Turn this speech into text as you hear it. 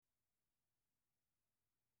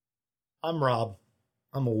I'm Rob.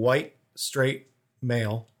 I'm a white, straight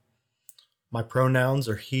male. My pronouns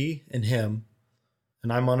are he and him,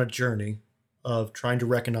 and I'm on a journey of trying to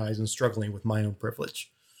recognize and struggling with my own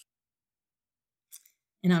privilege.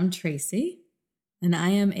 And I'm Tracy, and I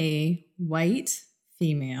am a white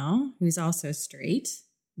female who's also straight,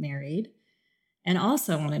 married, and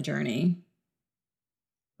also on a journey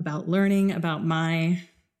about learning about my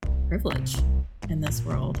privilege in this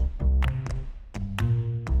world.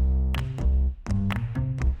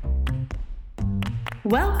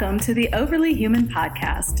 Welcome to the Overly Human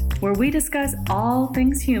podcast, where we discuss all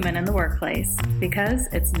things human in the workplace, because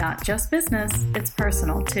it's not just business, it's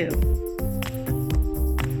personal too.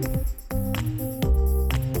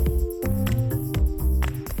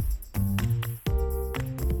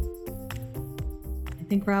 I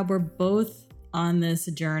think, Rob, we're both on this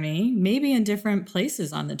journey, maybe in different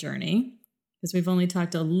places on the journey, because we've only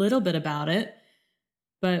talked a little bit about it,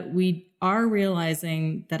 but we are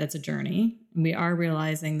realizing that it's a journey. And we are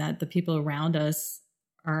realizing that the people around us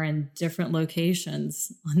are in different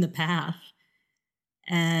locations on the path.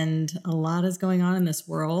 And a lot is going on in this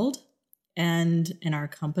world and in our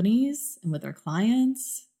companies and with our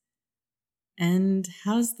clients. And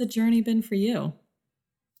how's the journey been for you?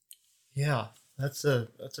 Yeah, that's a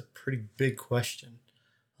pretty big question.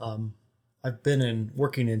 I've been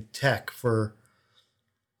working in tech for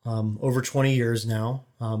over 20 years now.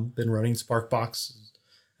 Been running Sparkbox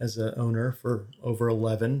as an owner for over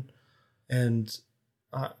 11. And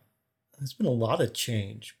there's been a lot of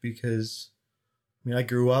change because, I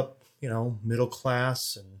grew up, middle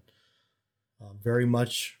class and very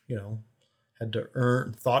much, had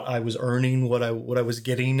to thought I was earning what I was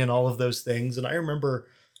getting and all of those things. And I remember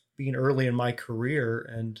being early in my career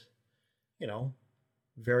and,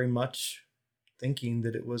 very much thinking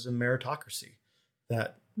that it was a meritocracy,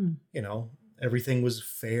 that, everything was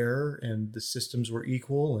fair and the systems were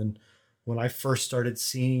equal. And when I first started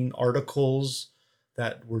seeing articles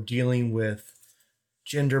that were dealing with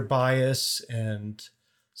gender bias and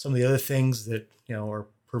some of the other things that, are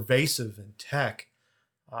pervasive in tech,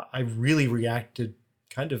 I really reacted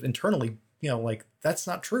kind of internally, like that's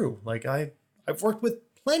not true. Like I've worked with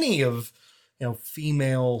plenty of,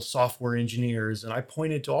 female software engineers, and I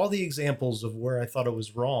pointed to all the examples of where I thought it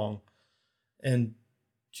was wrong and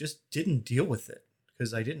just didn't deal with it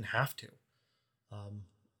because I didn't have to.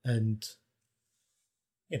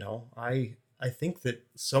 I think that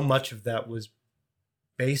so much of that was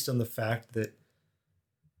based on the fact that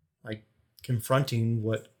like confronting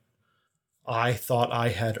what I thought I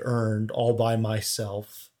had earned all by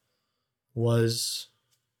myself was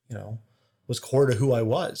core to who I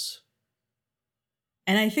was.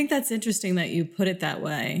 And I think that's interesting that you put it that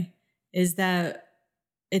way, is that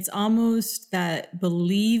it's almost that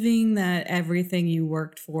believing that everything you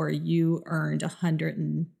worked for, you earned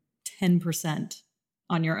 110%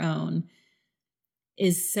 on your own,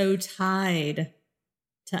 is so tied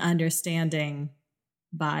to understanding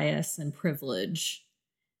bias and privilege.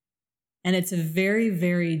 And it's a very,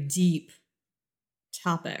 very deep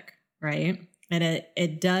topic, right? And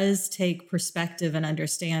it does take perspective and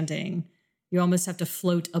understanding. You almost have to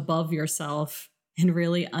float above yourself and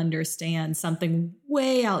really understand something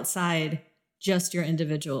way outside just your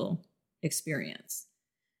individual experience.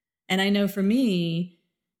 And I know for me,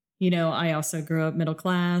 I also grew up middle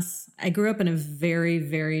class. I grew up in a very,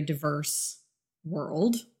 very diverse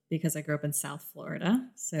world because I grew up in South Florida.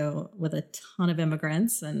 So with a ton of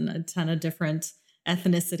immigrants and a ton of different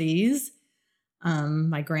ethnicities.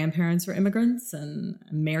 My grandparents were immigrants and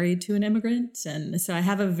I'm married to an immigrant. And so I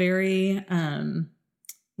have a very,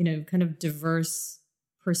 kind of diverse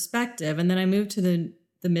perspective. And then I moved to the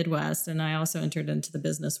Midwest, and I also entered into the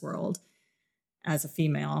business world as a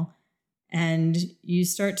female. And you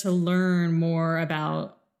start to learn more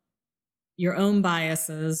about your own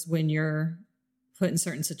biases when you're put in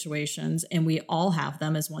certain situations. And we all have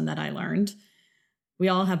them, is one that I learned. We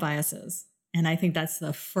all have biases. And I think that's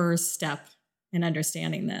the first step in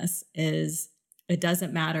understanding this, is it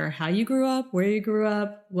doesn't matter how you grew up, where you grew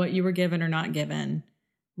up, what you were given or not given.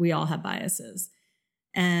 We all have biases.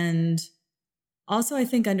 And also, I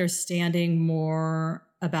think understanding more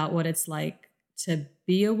about what it's like to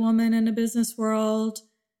be a woman in a business world,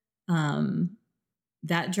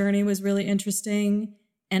 that journey was really interesting.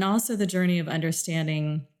 And also the journey of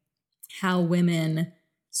understanding how women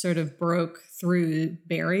sort of broke through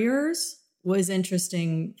barriers was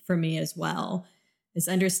interesting for me as well. Is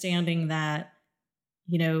understanding that,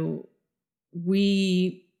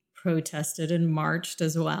 we protested and marched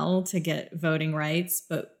as well to get voting rights,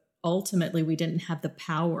 but ultimately we didn't have the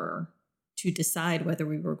power to decide whether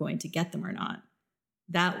we were going to get them or not.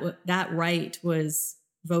 that right was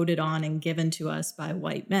voted on and given to us by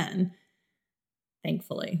white men,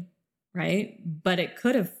 thankfully, right? But it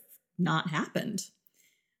could have not happened.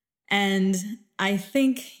 And I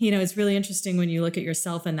think, it's really interesting when you look at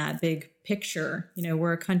yourself in that big picture.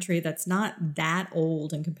 We're a country that's not that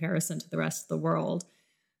old in comparison to the rest of the world.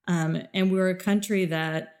 And we're a country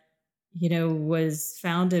that, was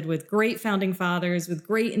founded with great founding fathers, with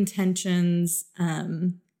great intentions,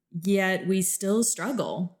 yet we still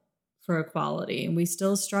struggle for equality. And we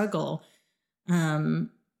still struggle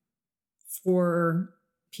for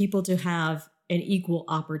people to have an equal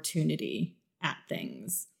opportunity at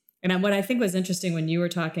things. And what I think was interesting when you were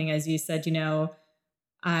talking, as you said,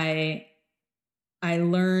 I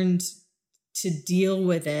learned to deal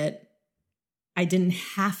with it. I didn't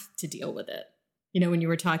have to deal with it. When you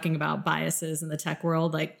were talking about biases in the tech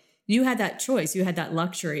world, like you had that choice, you had that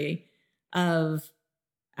luxury of,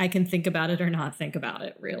 I can think about it or not think about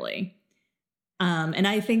it, really. And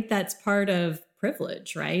I think that's part of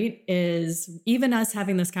privilege, right? Is even us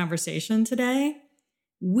having this conversation today,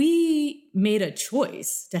 we made a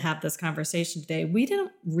choice to have this conversation today. We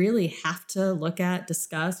didn't really have to look at,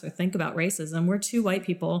 discuss, or think about racism. We're two white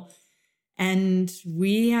people, and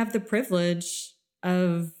we have the privilege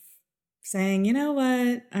of saying, you know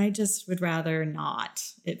what, I just would rather not.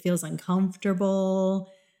 It feels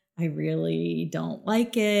uncomfortable. I really don't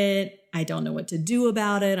like it. I don't know what to do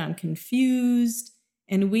about it. I'm confused.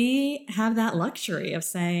 And we have that luxury of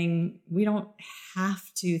saying we don't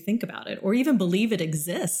have to think about it or even believe it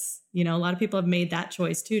exists. A lot of people have made that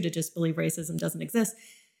choice too, to just believe racism doesn't exist.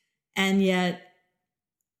 And yet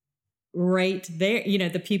right there,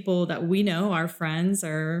 the people that we know, our friends,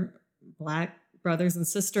 are Black brothers and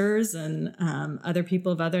sisters and other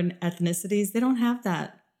people of other ethnicities, they don't have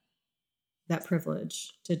that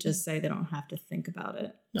privilege to just say they don't have to think about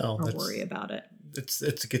it or worry about it.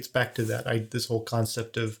 It gets back to that. This whole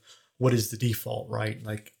concept of what is the default, right?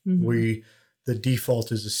 Like the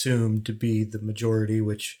default is assumed to be the majority,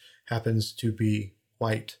 which happens to be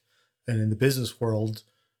white. And in the business world,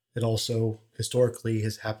 it also historically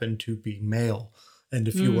has happened to be male. And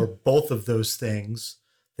if you are both of those things,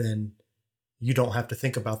 then you don't have to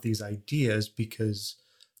think about these ideas because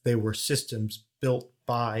they were systems built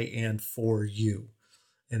by and for you,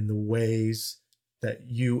 and the ways that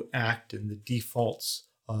you act and the defaults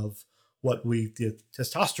of the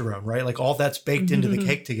testosterone, right? Like all that's baked into the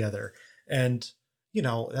cake together. And,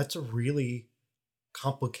 that's a really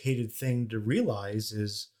complicated thing to realize,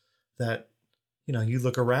 is that, you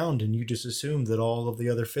look around and you just assume that all of the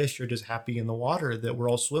other fish are just happy in the water that we're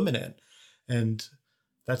all swimming in. And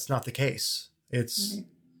that's not the case.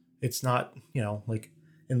 It's not, like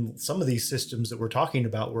in some of these systems that we're talking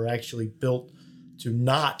about were actually built to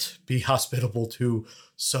not be hospitable to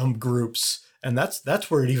some groups. And that's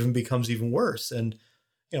where it even becomes even worse. And,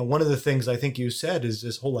 one of the things I think you said is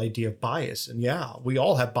this whole idea of bias. And yeah, we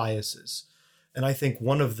all have biases. And I think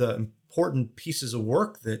one of the important pieces of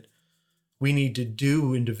work that we need to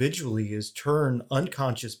do individually is turn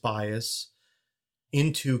unconscious bias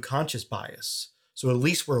into conscious bias. So at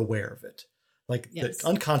least we're aware of it. Like the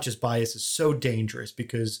unconscious bias is so dangerous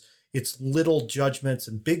because it's little judgments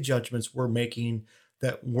and big judgments we're making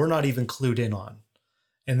that we're not even clued in on.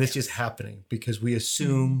 And this is happening because we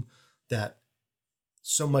assume that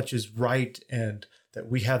so much is right and that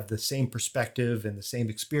we have the same perspective and the same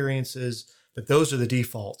experiences, that those are the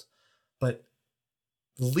default. But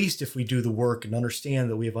at least if we do the work and understand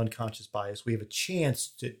that we have unconscious bias, we have a chance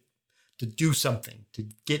to do something, to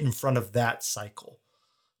get in front of that cycle.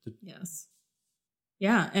 Yes.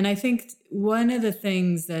 Yeah. And I think one of the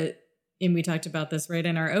things that, and we talked about this right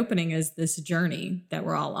in our opening, is this journey that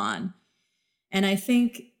we're all on. And I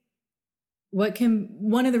think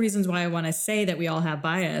one of the reasons why I want to say that we all have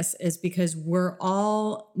bias is because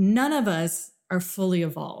none of us are fully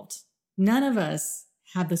evolved. None of us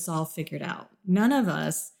have this all figured out. None of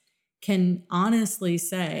us can honestly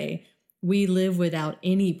say we live without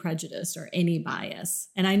any prejudice or any bias.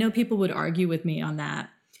 And I know people would argue with me on that.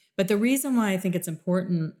 But the reason why I think it's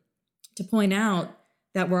important to point out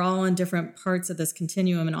that we're all in different parts of this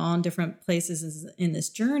continuum and all in different places in this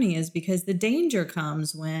journey is because the danger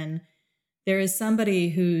comes when there is somebody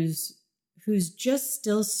who's just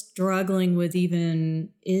still struggling with even,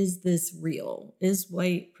 is this real? Is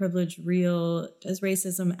white privilege real? Does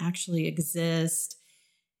racism actually exist?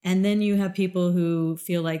 And then you have people who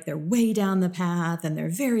feel like they're way down the path and they're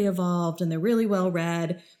very evolved and they're really well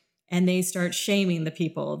read. And they start shaming the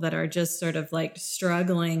people that are just sort of like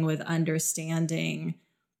struggling with understanding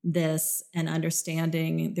this and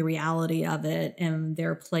understanding the reality of it and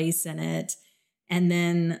their place in it. And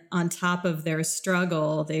then on top of their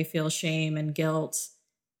struggle, they feel shame and guilt,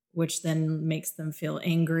 which then makes them feel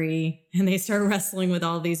angry. And they start wrestling with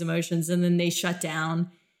all these emotions, and then they shut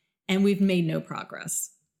down, and we've made no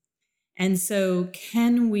progress. And so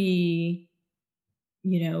can we,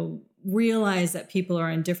 realize that people are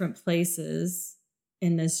in different places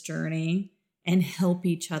in this journey and help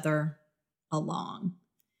each other along?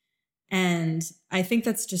 And I think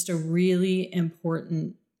that's just a really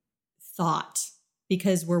important thought,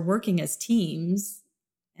 because we're working as teams,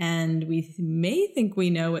 and we may think we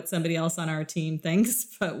know what somebody else on our team thinks,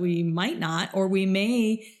 but we might not, or we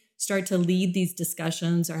may start to lead these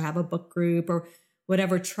discussions or have a book group or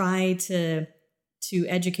whatever, try to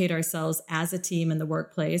educate ourselves as a team in the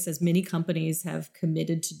workplace, as many companies have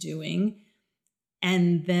committed to doing.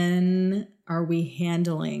 And then are we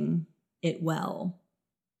handling it well?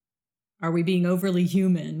 Are we being overly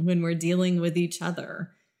human when we're dealing with each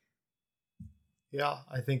other? Yeah,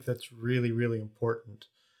 I think that's really, really important,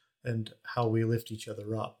 and how we lift each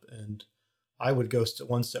other up. And I would go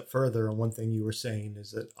one step further. And one thing you were saying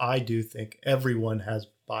is that I do think everyone has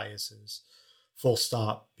biases, full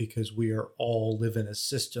stop, because we are all live in a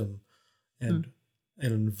system and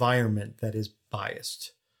an environment that is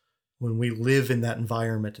biased. When we live in that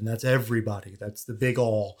environment, and that's everybody, that's the big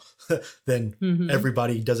all, then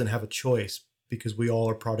everybody doesn't have a choice, because we all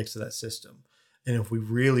are products of that system. And if we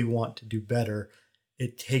really want to do better,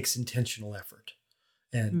 it takes intentional effort.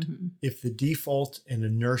 And if the default and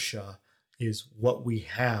inertia is what we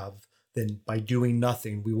have, then by doing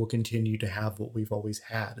nothing, we will continue to have what we've always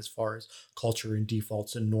had as far as culture and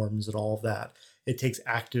defaults and norms and all of that. It takes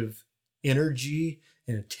active energy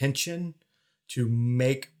and attention to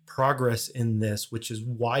make progress in this, which is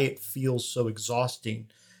why it feels so exhausting,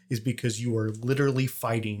 is because you are literally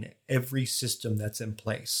fighting every system that's in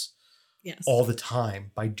place. Yes. All the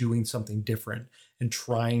time by doing something different and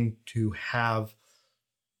trying to have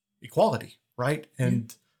equality, right?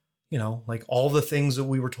 And, like all the things that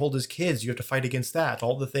we were told as kids, you have to fight against that.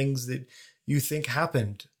 All the things that you think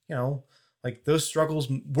happened, like those struggles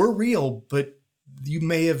were real, but you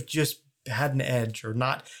may have just had an edge or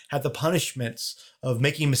not had the punishments of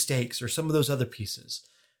making mistakes or some of those other pieces.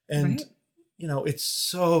 And, it's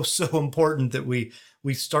so, so important that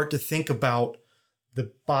we start to think about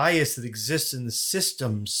the bias that exists in the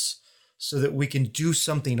systems so that we can do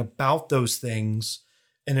something about those things.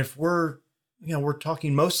 And if we're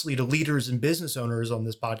talking mostly to leaders and business owners on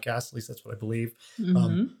this podcast, at least that's what I believe,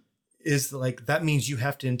 is like, that means you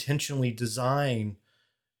have to intentionally design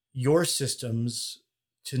your systems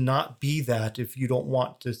to not be that if you don't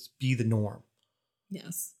want to be the norm.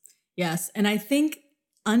 Yes. Yes. And I think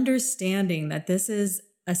understanding that this is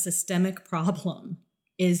a systemic problem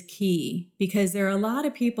is key, because there are a lot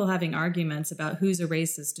of people having arguments about who's a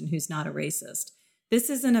racist and who's not a racist.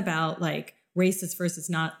 This isn't about like racist versus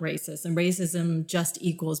not racist, and racism just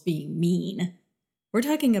equals being mean. We're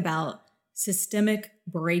talking about systemic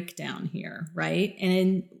breakdown here, right?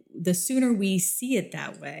 And the sooner we see it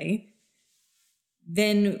that way,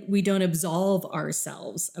 then we don't absolve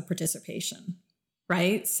ourselves of participation,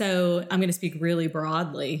 right? So I'm going to speak really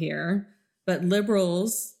broadly here, but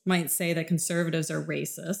liberals might say that conservatives are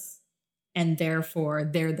racist and therefore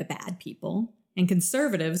they're the bad people. And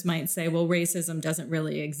conservatives might say, well, racism doesn't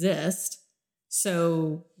really exist,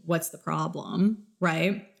 so what's the problem,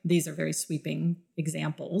 right? These are very sweeping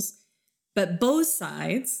examples. But both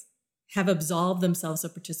sides have absolved themselves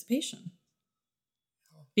of participation,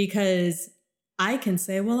 because I can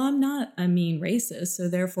say, well, I'm not a mean racist, so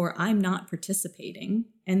therefore I'm not participating,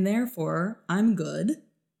 and therefore I'm good.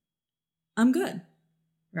 I'm good,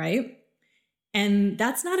 right? And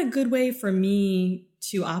that's not a good way for me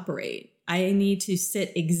to operate. I need to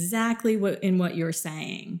sit exactly in what you're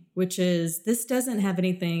saying, which is this doesn't have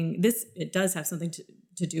anything, it does have something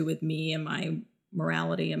to do with me and my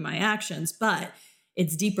morality and my actions, but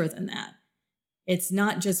it's deeper than that. It's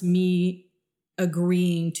not just me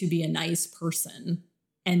agreeing to be a nice person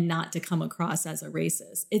and not to come across as a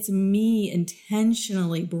racist. It's me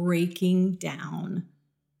intentionally breaking down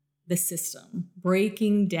the system,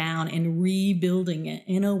 breaking down and rebuilding it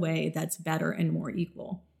in a way that's better and more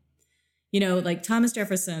equal. Like Thomas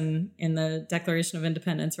Jefferson in the Declaration of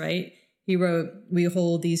Independence, right? He wrote, "We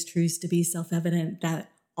hold these truths to be self-evident, that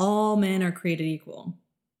all men are created equal."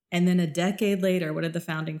 And then a decade later, what did the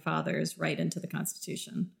founding fathers write into the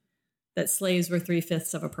Constitution? That slaves were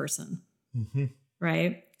 3/5 of a person,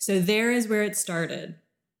 right? So there is where it started.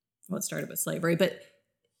 Well, it started with slavery, but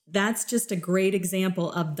that's just a great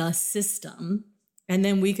example of the system. And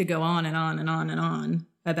then we could go on and on and on and on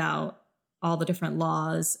about all the different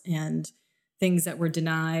laws and things that were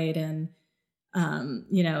denied and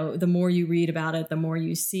The more you read about it, the more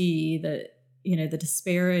you see that, the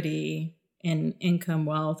disparity in income,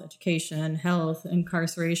 wealth, education, health,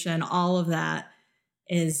 incarceration, all of that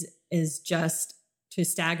is just to a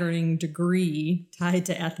staggering degree tied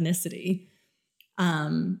to ethnicity.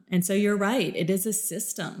 And so you're right. It is a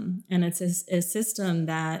system, and it's a system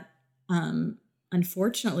that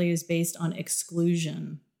unfortunately is based on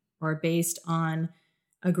exclusion, or based on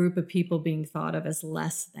a group of people being thought of as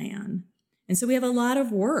less than. And so we have a lot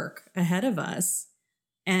of work ahead of us,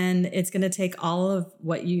 and it's going to take all of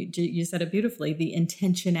what you said it beautifully, the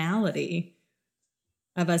intentionality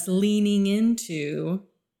of us leaning into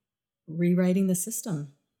rewriting the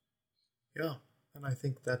system. Yeah. And I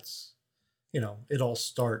think that's, it all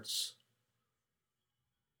starts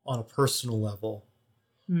on a personal level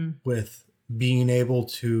with being able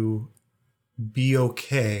to be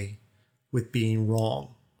okay with being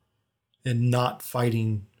wrong and not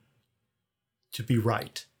fighting to be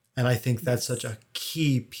right. And I think that's such a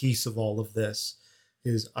key piece of all of this.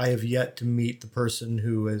 Is I have yet to meet the person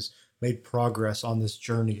who has made progress on this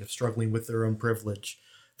journey of struggling with their own privilege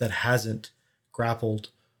that hasn't grappled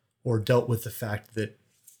or dealt with the fact that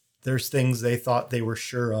there's things they thought they were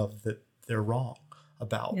sure of that they're wrong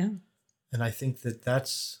about. Yeah. And I think that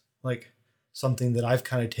that's like something that I've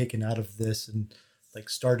kind of taken out of this and like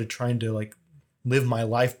started trying to like live my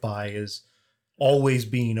life by, is always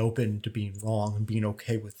being open to being wrong and being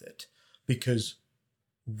okay with it, because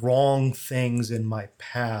wrong things in my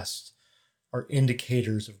past are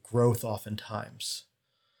indicators of growth oftentimes.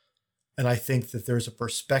 And I think that there's a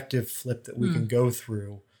perspective flip that we can go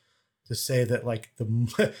through to say that like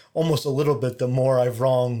almost a little bit, the more I'm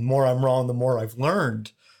wrong, the more I've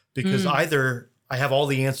learned, because either I have all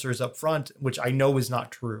the answers up front, which I know is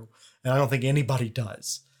not true. And I don't think anybody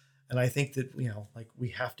does. And I think that, like we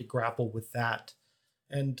have to grapple with that.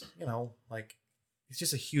 And, it's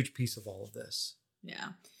just a huge piece of all of this. Yeah.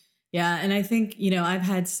 Yeah. And I think, I've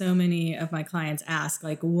had so many of my clients ask,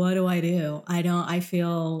 like, what do I do? I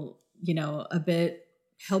feel, a bit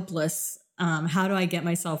helpless. How do I get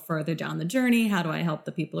myself further down the journey? How do I help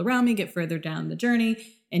the people around me get further down the journey?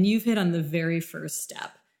 And you've hit on the very first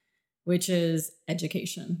step, which is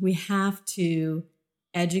education. We have to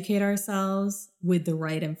educate ourselves with the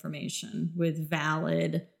right information, with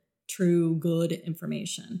valid, true, good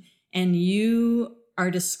information. And you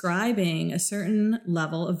are describing a certain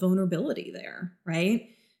level of vulnerability there, right?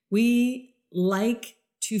 We like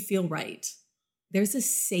to feel right. There's a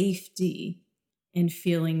safety in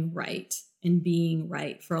feeling right and being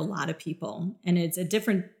right for a lot of people. And it's at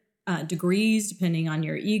different degrees depending on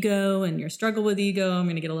your ego and your struggle with ego. I'm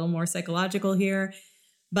going to get a little more psychological here.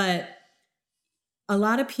 But a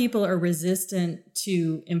lot of people are resistant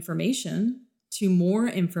to information, to more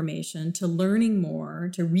information, to learning more,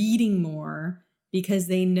 to reading more, because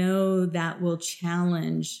they know that will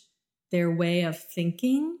challenge their way of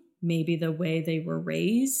thinking, maybe the way they were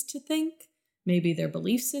raised to think, maybe their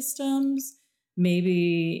belief systems,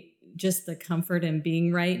 maybe just the comfort in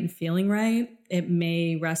being right and feeling right. It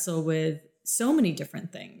may wrestle with so many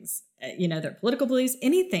different things, their political beliefs,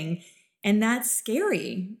 anything. And that's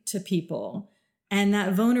scary to people. And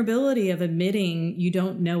that vulnerability of admitting you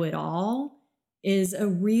don't know it all is a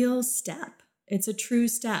real step. It's a true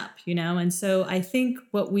step, And so I think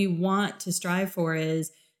what we want to strive for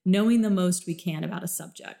is knowing the most we can about a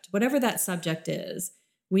subject. Whatever that subject is,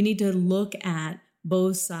 we need to look at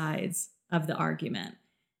both sides of the argument.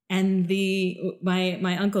 And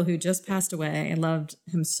my uncle who just passed away, I loved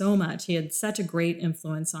him so much. He had such a great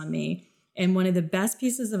influence on me. And one of the best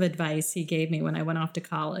pieces of advice he gave me when I went off to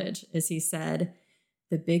college is he said,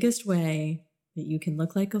 the biggest way that you can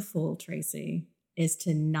look like a fool, Tracy, is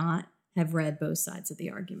to not have read both sides of the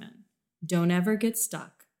argument. Don't ever get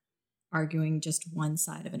stuck arguing just one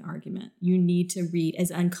side of an argument. You need to read,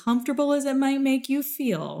 as uncomfortable as it might make you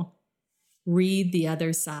feel, read the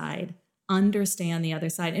other side, understand the other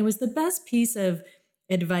side. It was the best piece of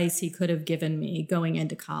advice he could have given me going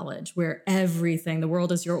into college, where everything, the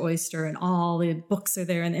world is your oyster and all the books are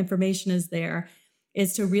there and the information is there,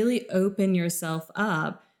 is to really open yourself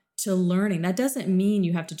up to learning. That doesn't mean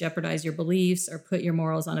you have to jeopardize your beliefs or put your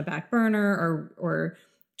morals on a back burner or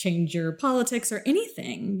change your politics or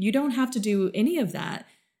anything. You don't have to do any of that.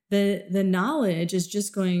 The knowledge is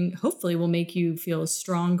just hopefully will make you feel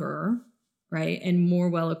stronger, right? And more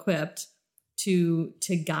well-equipped to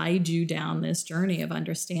guide you down this journey of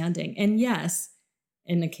understanding. And yes,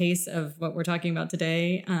 in the case of what we're talking about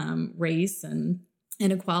today, race and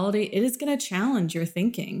inequality, it is going to challenge your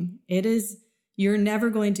thinking. You're never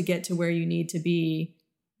going to get to where you need to be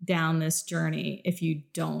down this journey if you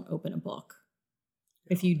don't open a book.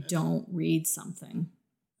 if you don't read something.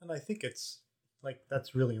 And I think it's like,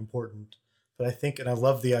 that's really important. But I think, and I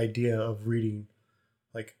love the idea of reading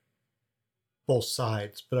like both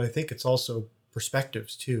sides, but I think it's also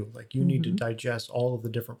perspectives too. Like you need to digest all of the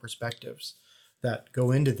different perspectives that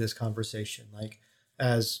go into this conversation. Like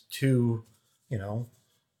as two,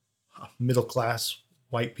 middle class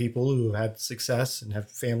white people who had success and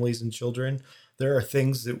have families and children, there are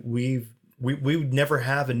things that we would never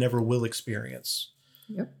have and never will experience.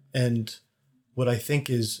 Yep. And what I think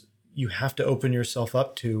is you have to open yourself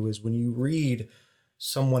up to is when you read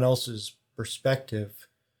someone else's perspective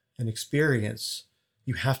and experience,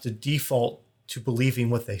 you have to default to believing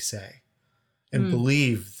what they say and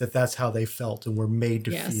believe that that's how they felt and were made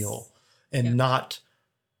to feel, and not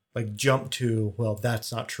like jump to, well,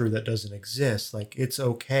 that's not true. That doesn't exist. Like, it's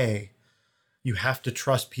okay. You have to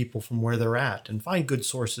trust people from where they're at and find good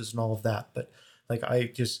sources and all of that. But like,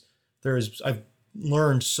 I've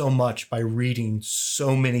learned so much by reading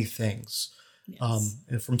so many things,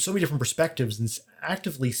 and from so many different perspectives, and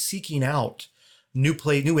actively seeking out new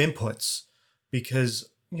inputs, because,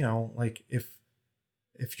 like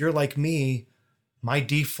if you're like me, my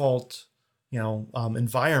default,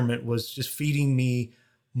 environment was just feeding me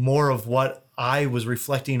more of what I was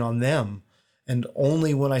reflecting on them. And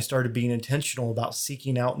only when I started being intentional about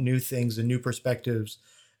seeking out new things and new perspectives,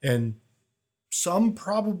 and some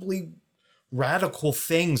probably radical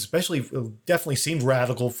things, especially definitely seemed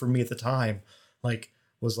radical for me at the time, like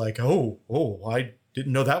was like, oh, I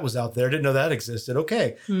didn't know that was out there. Didn't know that existed.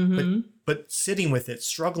 Okay. But sitting with it,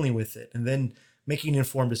 struggling with it, and then making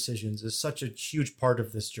informed decisions is such a huge part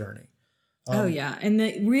of this journey. And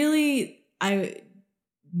I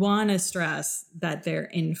want to stress that they're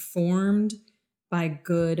informed by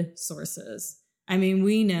good sources. I mean,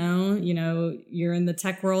 we know, you're in the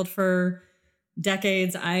tech world for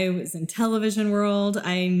decades. I was in television world.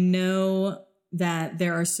 I know that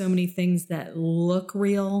there are so many things that look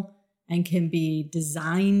real and can be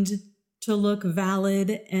designed to look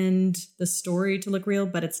valid and the story to look real,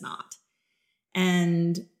 but it's not.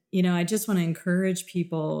 And, I just want to encourage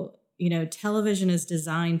people, television is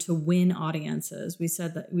designed to win audiences. We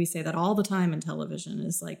say that all the time in television,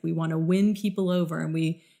 is like, we want to win people over, and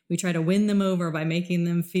we try to win them over by making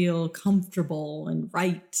them feel comfortable and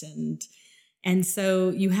right. And so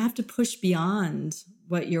you have to push beyond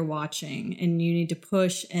what you're watching, and you need to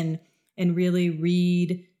push and really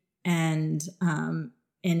read and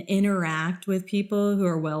interact with people who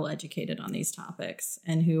are well educated on these topics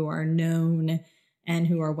and who are known and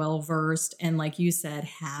who are well versed. And like you said,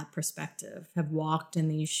 have perspective, have walked in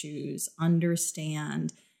these shoes,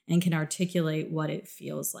 understand, and can articulate what it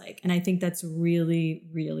feels like. And I think that's really,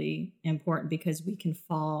 really important, because we can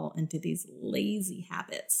fall into these lazy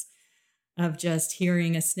habits of just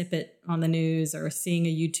hearing a snippet on the news or seeing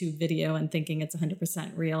a YouTube video and thinking it's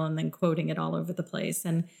 100% real and then quoting it all over the place.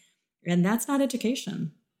 And that's not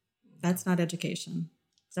education. That's not education.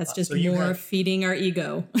 That's just feeding our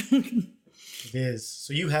ego. It is.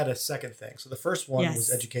 So you had a second thing. So the first one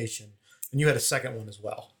was education, and you had a second one as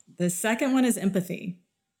well. The second one is empathy.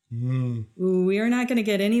 We are not going to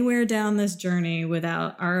get anywhere down this journey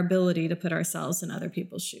without our ability to put ourselves in other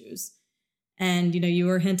people's shoes. And, you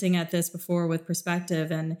were hinting at this before with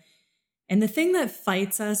perspective. And the thing that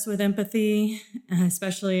fights us with empathy,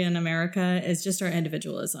 especially in America, is just our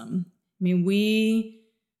individualism. I mean, we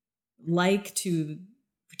like to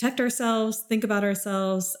protect ourselves, think about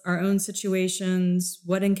ourselves, our own situations,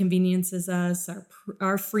 what inconveniences us,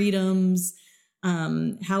 our freedoms,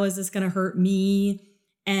 how is this going to hurt me?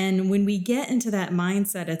 And when we get into that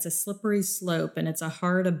mindset, it's a slippery slope and it's a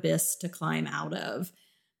hard abyss to climb out of.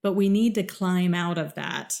 But we need to climb out of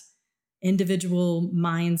that individual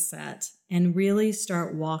mindset and really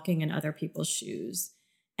start walking in other people's shoes.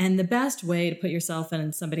 And the best way to put yourself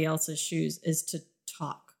in somebody else's shoes is to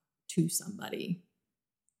talk to somebody.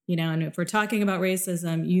 And if we're talking about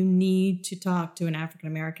racism, you need to talk to an African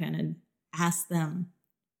American and ask them,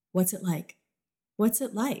 what's it like? What's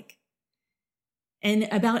it like? And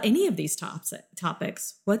about any of these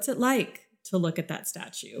topics, what's it like to look at that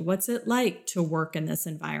statue? What's it like to work in this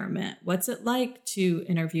environment? What's it like to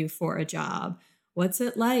interview for a job? What's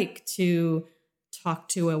it like to talk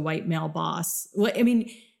to a white male boss?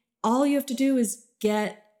 All you have to do is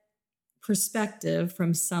get perspective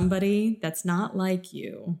from somebody that's not like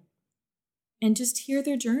you and just hear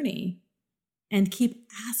their journey and keep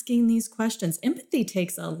asking these questions. Empathy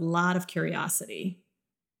takes a lot of curiosity.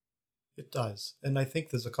 It does. And I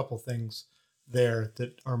think there's a couple things there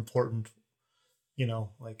that are important.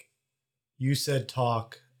 Like you said,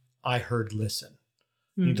 talk, I heard listen.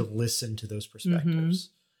 You need to listen to those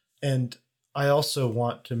perspectives. And I also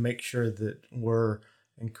want to make sure that we're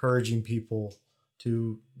encouraging people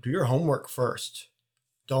to do your homework first.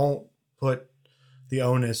 Don't put the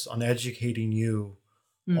onus on educating you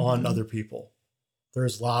on other people.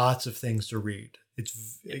 There's lots of things to read.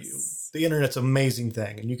 The internet's an amazing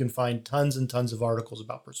thing, and you can find tons and tons of articles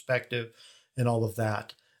about perspective and all of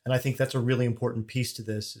that. And I think that's a really important piece to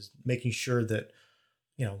this, is making sure that,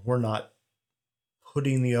 we're not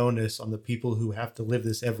putting the onus on the people who have to live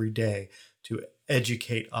this every day to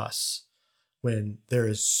educate us, when there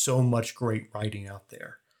is so much great writing out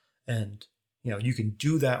there. And, you can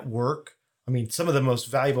do that work. I mean, some of the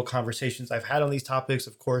most valuable conversations I've had on these topics,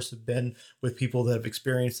 of course, have been with people that have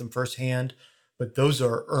experienced them firsthand, but those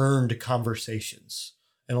are earned conversations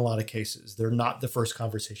in a lot of cases. They're not the first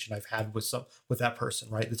conversation I've had with that person,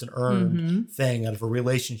 right? It's an earned thing out of a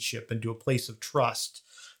relationship and to a place of trust,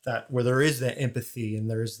 that where there is that empathy and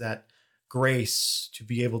there's that grace to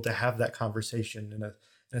be able to have that conversation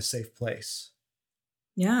in a safe place.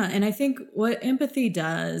 Yeah. And I think what empathy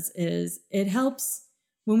does is it helps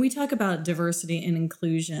when we talk about diversity and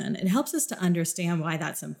inclusion, it helps us to understand why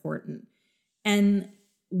that's important. And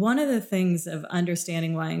one of the things of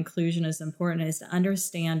understanding why inclusion is important is to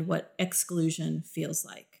understand what exclusion feels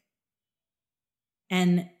like.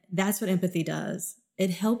 And that's what empathy does.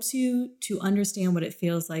 It helps you to understand what it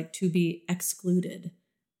feels like to be excluded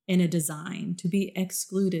in a design, to be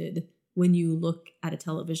excluded when you look at a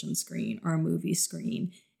television screen or a movie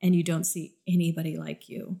screen and you don't see anybody like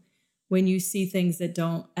you. When you see things that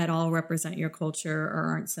don't at all represent your culture or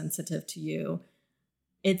aren't sensitive to you,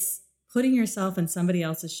 it's putting yourself in somebody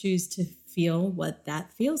else's shoes to feel what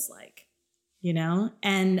that feels like,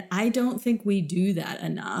 And I don't think we do that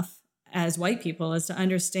enough as white people, is to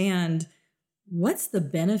understand what's the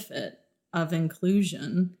benefit of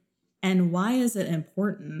inclusion and why is it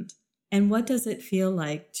important and what does it feel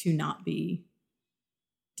like to not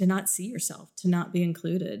see yourself, to not be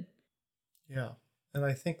included. Yeah. And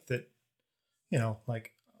I think that,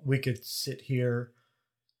 we could sit here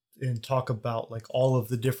and talk about all of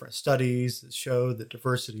the different studies that show that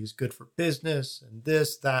diversity is good for business and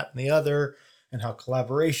this, that, and the other, and how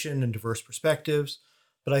collaboration and diverse perspectives.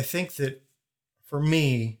 But I think that for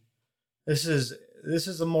me, this is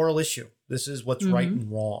a moral issue. This is what's right and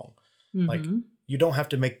wrong. You don't have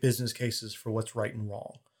to make business cases for what's right and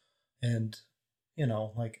wrong. And,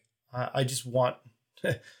 I just want,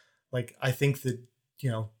 I think that,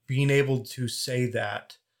 being able to say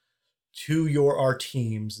that to our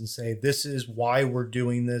teams and say, this is why we're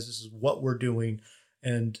doing this is what we're doing,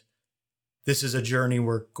 and this is a journey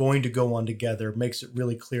we're going to go on together, makes it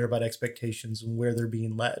really clear about expectations and where they're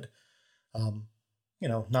being led.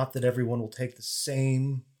 Not that everyone will take the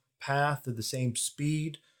same path or the same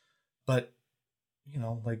speed, but,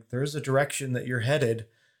 there's a direction that you're headed,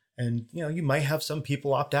 and, you might have some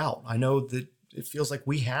people opt out. I know that it feels like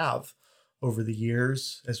we have over the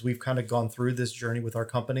years as we've kind of gone through this journey with our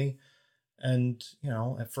company. And,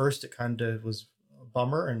 at first it kind of was a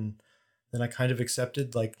bummer. And then I kind of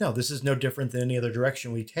accepted, no, this is no different than any other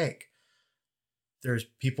direction we take. There's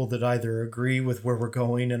people that either agree with where we're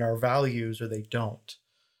going and our values or they don't.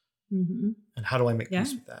 And how do I make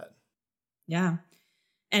peace with that? Yeah.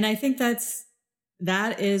 And I think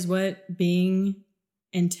that is what being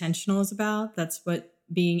intentional is about. That's what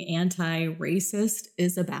being anti-racist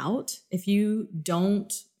is about. If you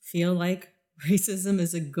don't feel like racism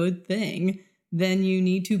is a good thing, then you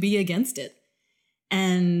need to be against it.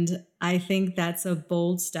 And I think that's a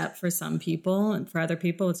bold step for some people, and for other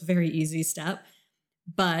people, it's a very easy step.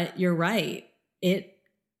 But you're right. It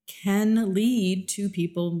can lead to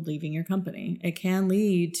people leaving your company. It can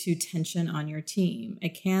lead to tension on your team. It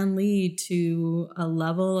can lead to a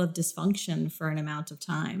level of dysfunction for an amount of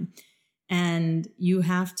time. And you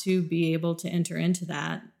have to be able to enter into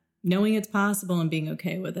that, knowing it's possible and being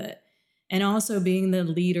okay with it. And also being the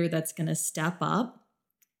leader that's going to step up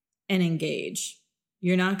and engage.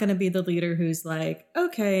 You're not going to be the leader who's like,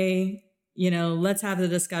 okay, let's have the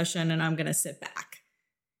discussion and I'm going to sit back.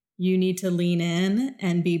 You need to lean in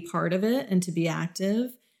and be part of it and to be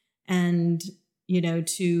active and,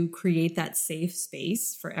 to create that safe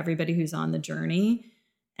space for everybody who's on the journey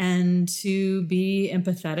and to be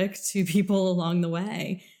empathetic to people along the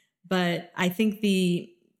way. But I think the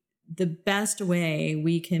best way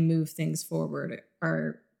we can move things forward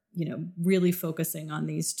are, really focusing on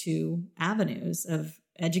these two avenues of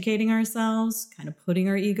educating ourselves, kind of putting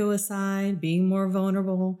our ego aside, being more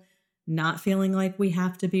vulnerable, not feeling like we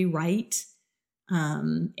have to be right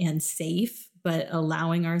and safe, but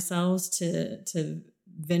allowing ourselves to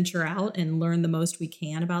venture out and learn the most we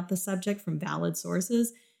can about the subject from valid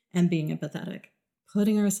sources, and being empathetic,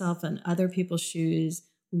 putting ourselves in other people's shoes,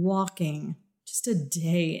 walking just a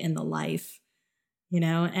day in the life,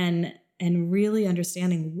 and really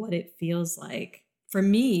understanding what it feels like. For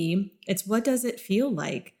me, it's what does it feel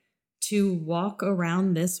like to walk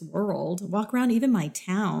around this world, walk around even my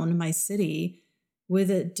town, my city, with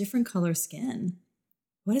a different color skin?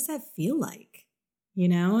 What does that feel like?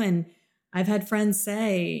 And I've had friends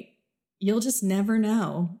say, you'll just never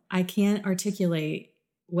know. I can't articulate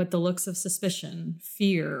what the looks of suspicion,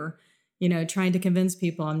 fear, trying to convince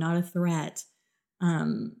people I'm not a threat.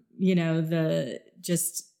 I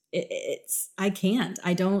can't.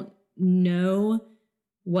 I don't know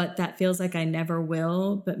what that feels like. I never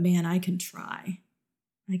will, but man, I can try.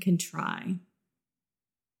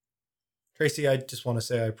 Tracy, I just want to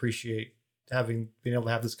say I appreciate being able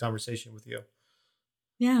to have this conversation with you.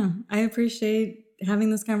 Yeah, I appreciate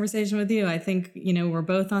having this conversation with you. I think, we're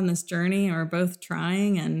both on this journey, or both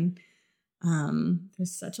trying, and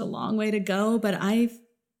there's such a long way to go, but I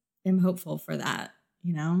am hopeful for that.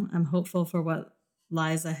 I'm hopeful for what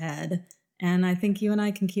lies ahead. And I think you and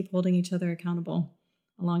I can keep holding each other accountable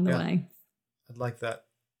along the way. I'd like that.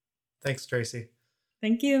 Thanks, Tracy.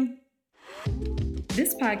 Thank you.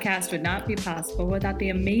 This podcast would not be possible without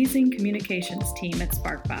the amazing communications team at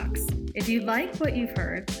Sparkbox. If you like what you've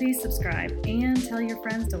heard, please subscribe and tell your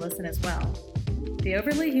friends to listen as well. The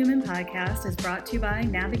Overly Human podcast is brought to you by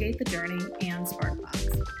Navigate the Journey and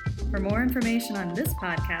Sparkbox. For more information on this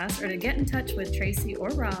podcast or to get in touch with Tracy or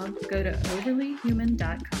Rob, go to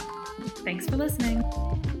overlyhuman.com. Thanks for listening.